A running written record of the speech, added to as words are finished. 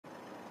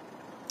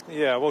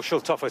Yeah, well, she'll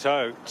tough it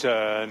out,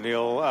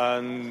 Neil,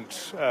 and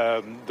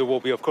there will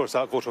be, of course,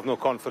 that vote of no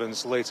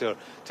confidence later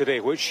today,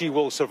 which she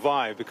will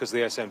survive because the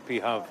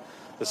SNP have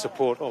the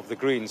support of the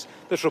Greens.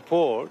 This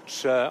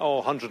report, all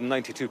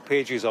 192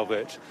 pages of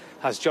it,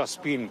 has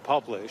just been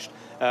published.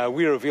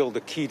 We revealed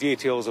the key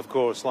details, of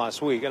course,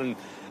 last week, and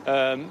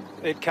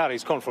it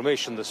carries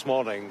confirmation this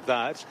morning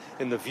that,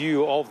 in the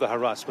view of the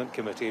Harassment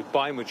Committee,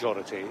 by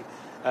majority,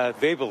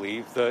 they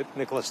believe that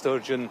Nicola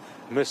Sturgeon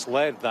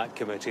misled that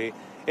committee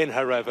in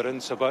her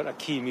evidence about a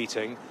key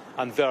meeting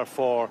and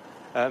therefore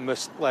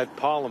misled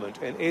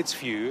Parliament. In its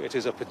view, it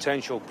is a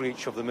potential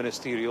breach of the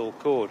ministerial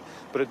code.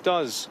 But it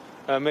does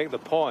make the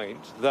point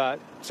that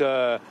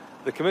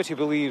the committee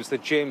believes the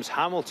James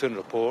Hamilton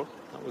report,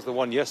 that was the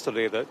one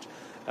yesterday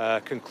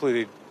that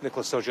concluded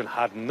Nicola Sturgeon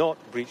had not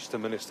breached the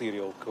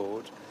ministerial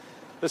code.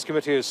 This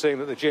committee is saying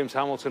that the James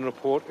Hamilton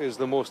report is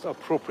the most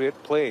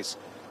appropriate place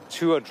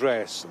to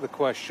address the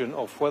question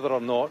of whether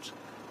or not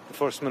the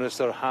First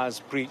Minister has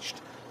breached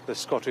the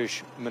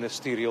Scottish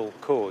ministerial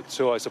code.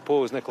 So I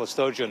suppose Nicola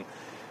Sturgeon,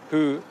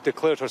 who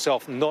declared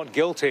herself not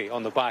guilty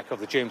on the back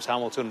of the James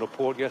Hamilton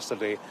report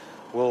yesterday,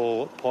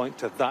 will point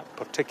to that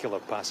particular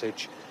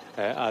passage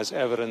as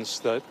evidence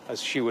that,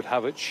 as she would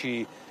have it,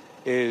 she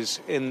is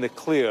in the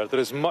clear. There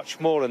is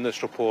much more in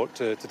this report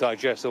to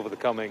digest over the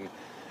coming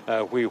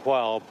wee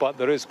while, but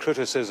there is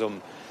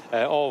criticism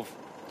of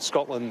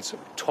Scotland's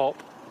top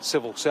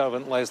civil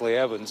servant, Leslie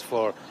Evans,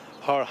 for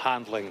her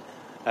handling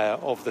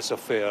of this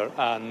affair,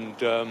 and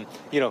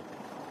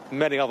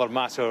many other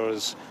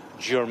matters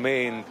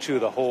germane to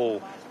the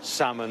whole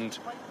Salmond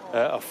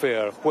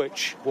affair,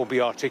 which will be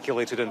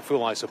articulated in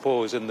full, I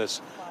suppose, in this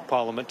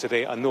Parliament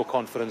today. A no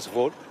confidence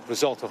vote,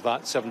 result of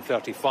that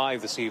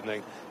 7:35 this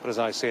evening. But as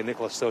I say,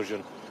 Nicola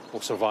Sturgeon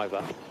will survive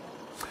that.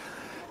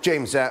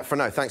 James, for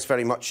now, thanks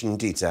very much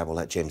indeed. We'll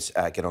let James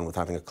get on with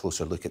having a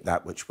closer look at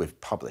that which we've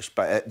published,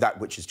 but that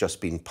which has just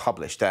been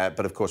published.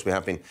 But of course, we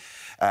have been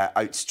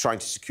out trying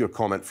to secure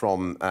comment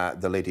from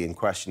the lady in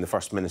question, the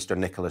First Minister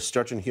Nicola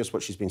Sturgeon. Here's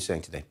what she's been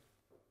saying today.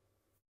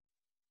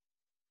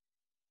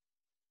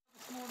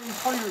 This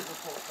morning's Holyrood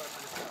report, Prime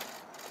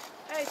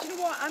Minister. Do you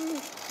know what? I'm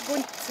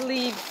going to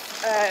leave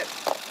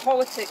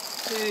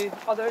politics to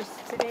others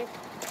today.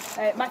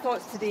 My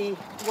thoughts today,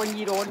 1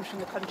 year on from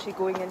the country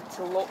going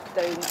into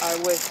lockdown,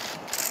 are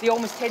with the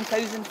almost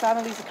 10,000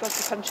 families across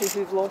the country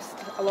who've lost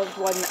a loved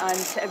one, and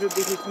to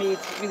everybody who's made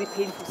really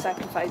painful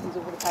sacrifices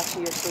over the past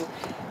year. So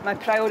my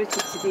priority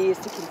today is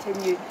to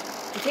continue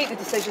to take the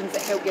decisions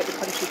that help get the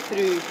country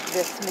through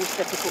this most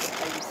difficult of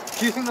times.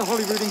 Do you think the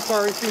Holyrood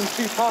inquiry has been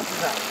too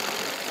partisan?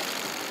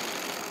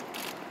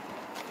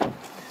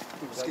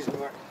 Excuse me,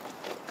 Mark.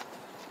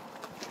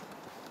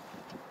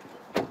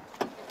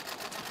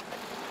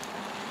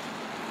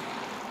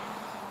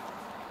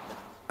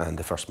 And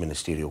the First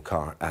Ministerial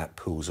car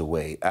pulls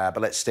away.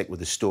 But let's stick with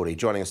the story.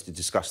 Joining us to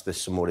discuss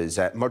this some more is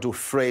Murdo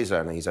Fraser,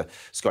 and he's a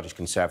Scottish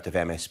Conservative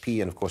MSP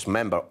and, of course,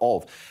 member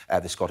of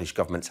the Scottish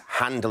Government's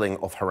Handling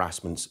of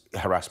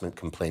Harassment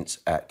Complaints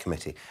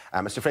Committee.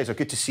 Mr Fraser,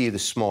 good to see you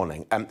this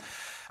morning.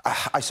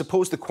 I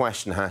suppose the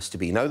question has to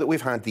be, now that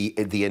we've had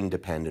the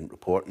independent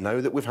report,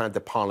 now that we've had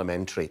the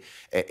parliamentary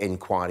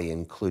inquiry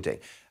including,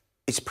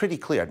 it's pretty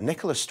clear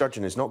Nicola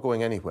Sturgeon is not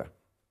going anywhere.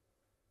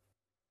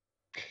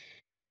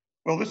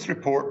 Well, this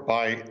report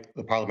by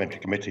the Parliamentary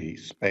Committee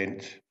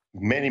spent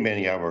many,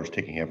 many hours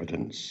taking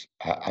evidence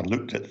and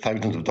looked at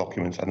thousands of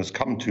documents and has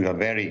come to a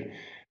very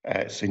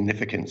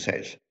significant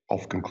set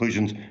of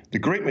conclusions, the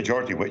great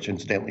majority of which,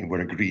 incidentally,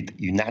 were agreed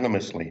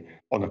unanimously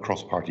on a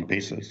cross-party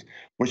basis,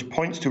 which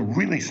points to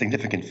really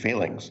significant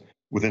failings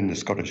within the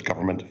Scottish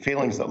Government,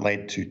 failings that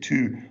led to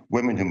two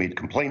women who made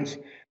complaints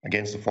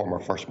against the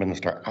former First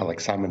Minister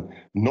Alex Salmond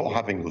not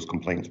having those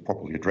complaints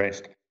properly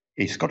addressed,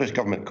 a Scottish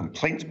Government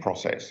complaints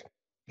process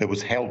that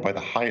was held by the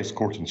highest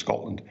court in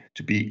Scotland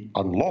to be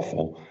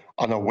unlawful,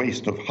 and a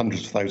waste of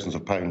hundreds of thousands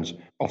of pounds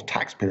of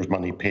taxpayers'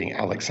 money paying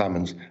Alex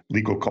Salmond's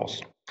legal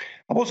costs.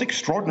 And what's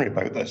extraordinary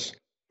about this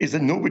is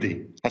that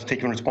nobody has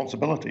taken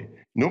responsibility.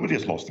 Nobody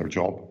has lost their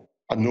job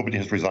and nobody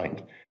has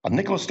resigned. And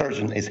Nicola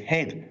Sturgeon is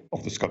head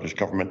of the Scottish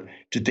Government.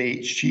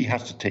 Today, she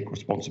has to take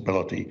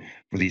responsibility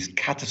for these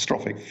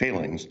catastrophic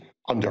failings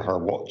under her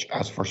watch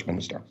as First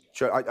Minister.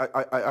 Sure,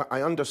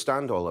 I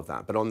understand all of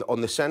that, but on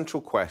the central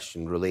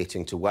question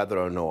relating to whether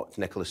or not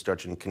Nicola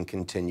Sturgeon can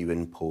continue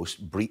in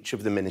post, breach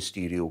of the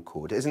ministerial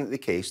code, isn't it the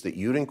case that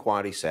your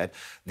inquiry said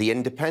the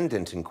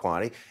independent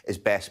inquiry is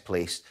best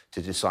placed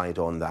to decide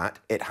on that?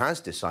 It has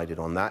decided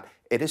on that.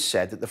 It is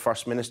said that the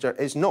First Minister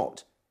is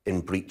not in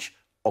breach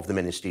of the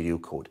ministerial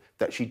code,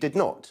 that she did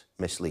not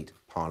mislead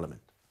Parliament.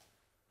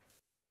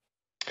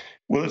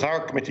 Well, it's our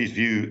committee's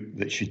view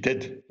that she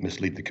did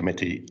mislead the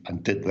committee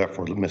and did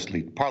therefore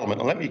mislead Parliament.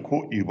 And let me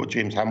quote you what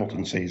James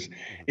Hamilton says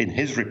in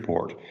his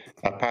report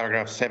at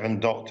paragraph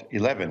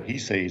 7.11. He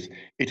says,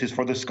 "It is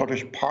for the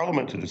Scottish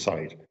Parliament to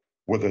decide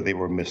whether they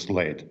were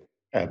misled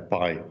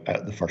by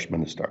the First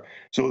Minister."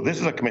 So this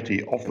is a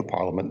committee of the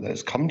Parliament that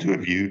has come to a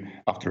view,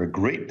 after a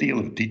great deal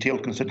of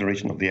detailed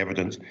consideration of the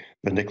evidence,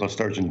 that Nicola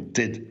Sturgeon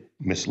did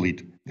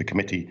mislead the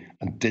committee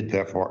and did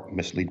therefore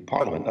mislead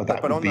Parliament. Now,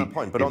 that would be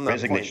a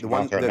resignation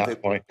matter, and that's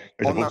why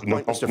there's a vote of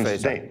no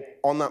confidence today.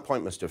 On that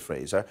point, Mr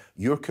Fraser,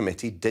 your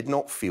committee did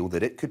not feel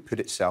that it could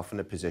put itself in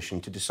a position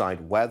to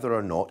decide whether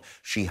or not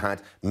she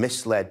had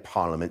misled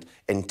Parliament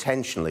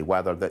intentionally,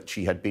 whether that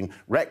she had been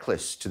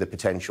reckless to the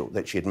potential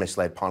that she had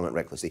misled Parliament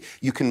recklessly.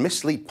 You can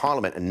mislead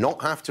Parliament and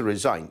not have to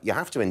resign. You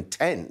have to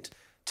intend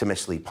to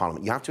mislead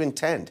Parliament. You have to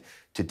intend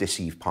to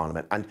deceive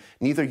Parliament. And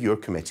neither your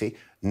committee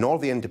nor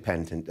the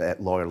independent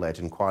lawyer-led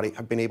inquiry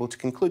have been able to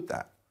conclude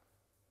that.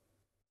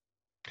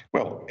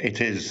 Well,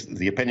 it is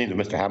the opinion of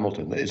Mr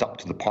Hamilton that it's up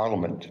to the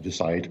Parliament to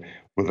decide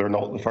whether or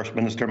not the First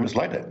Minister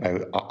misled it. Now,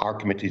 our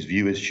committee's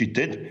view is she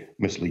did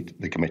mislead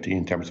the committee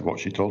in terms of what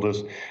she told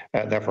us.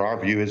 Therefore, our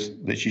view is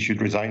that she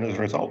should resign as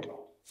a result.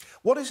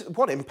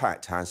 What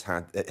impact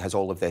has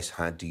all of this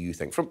had, do you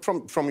think,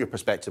 from your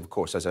perspective, of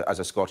course, as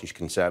a Scottish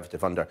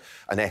Conservative under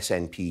an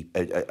SNP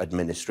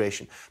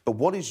administration? But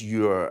what is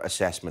your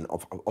assessment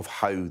of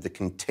how the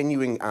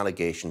continuing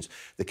allegations,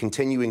 the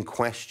continuing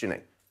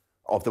questioning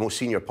of the most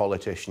senior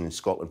politician in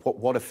Scotland,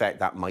 what effect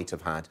that might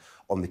have had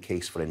on the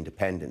case for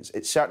independence?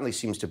 It certainly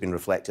seems to have been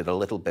reflected a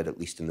little bit, at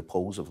least in the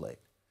polls of late.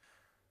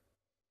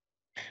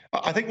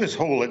 I think this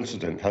whole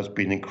incident has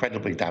been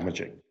incredibly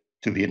damaging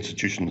to the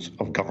institutions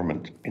of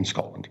government in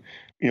Scotland.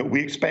 You know,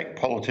 we expect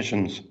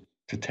politicians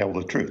to tell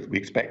the truth. We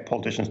expect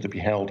politicians to be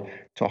held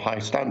to a high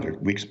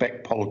standard. We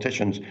expect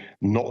politicians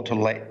not to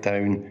let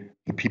down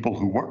the people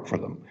who work for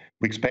them.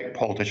 We expect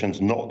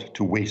politicians not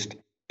to waste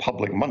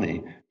public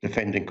money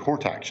defending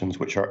court actions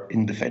which are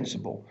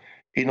indefensible.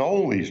 In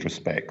all these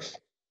respects,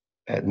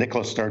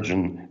 Nicola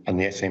Sturgeon and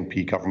the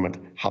SNP government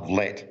have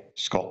let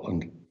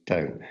Scotland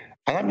down.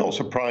 And I'm not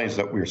surprised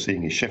that we're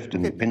seeing a shift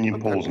in the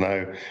opinion polls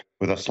now,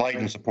 with a slide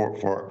in support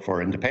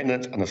for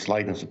independence and a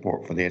slide in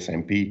support for the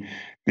SNP,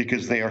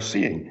 because they are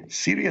seeing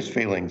serious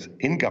failings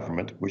in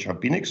government which are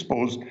being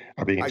exposed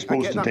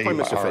today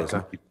by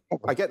our...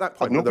 I get that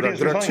point.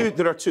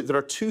 There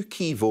are two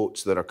key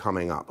votes that are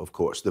coming up, of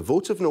course. The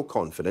vote of no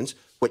confidence,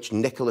 which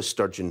Nicola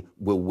Sturgeon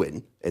will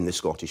win in the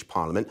Scottish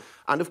Parliament,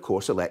 and, of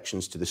course,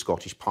 elections to the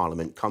Scottish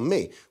Parliament come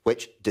May,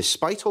 which,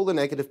 despite all the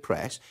negative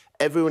press,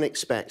 everyone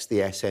expects the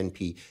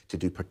SNP to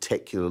do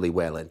particularly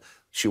well in.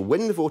 She'll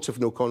win the vote of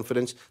no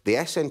confidence. The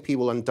SNP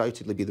will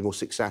undoubtedly be the most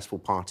successful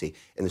party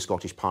in the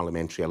Scottish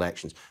parliamentary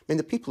elections. I mean,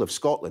 the people of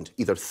Scotland,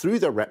 either through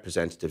their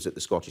representatives at the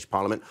Scottish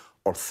Parliament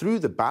or through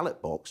the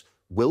ballot box,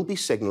 will be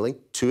signalling,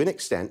 to an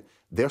extent,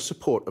 their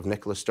support of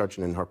Nicola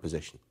Sturgeon in her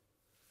position.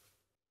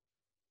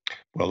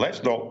 Well,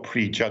 let's not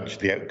prejudge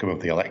the outcome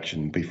of the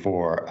election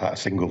before a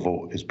single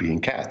vote is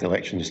being cast. The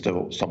election is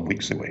still some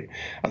weeks away.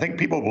 I think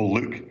people will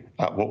look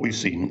at what we've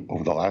seen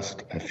over the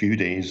last few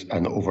days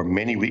and over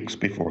many weeks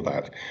before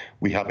that.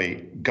 We have a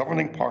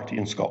governing party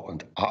in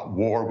Scotland at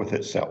war with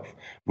itself,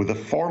 with the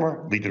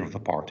former leader of the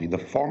party, the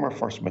former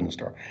First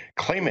Minister,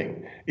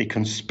 claiming a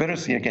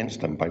conspiracy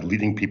against them by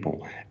leading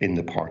people in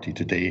the party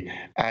today,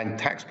 and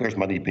taxpayers'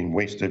 money being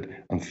wasted,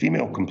 and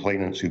female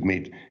complainants who've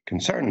made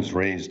concerns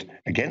raised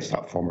against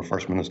that former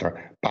First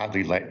Minister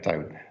badly let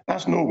down.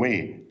 That's no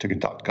way to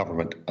conduct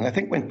government. And I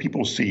think when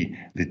people see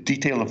the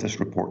detail of this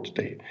report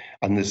today,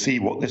 and they see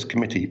what this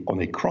committee on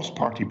a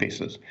cross-party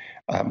basis,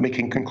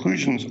 making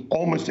conclusions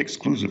almost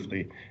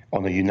exclusively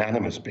on a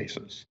unanimous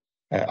basis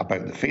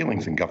about the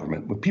failings in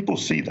government, when people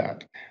see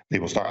that, they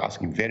will start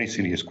asking very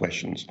serious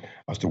questions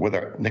as to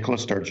whether Nicola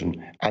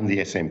Sturgeon and the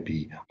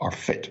SNP are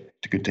fit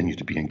to continue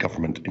to be in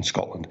government in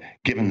Scotland,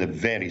 given the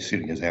very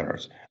serious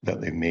errors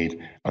that they've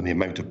made and the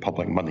amount of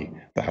public money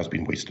that has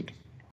been wasted.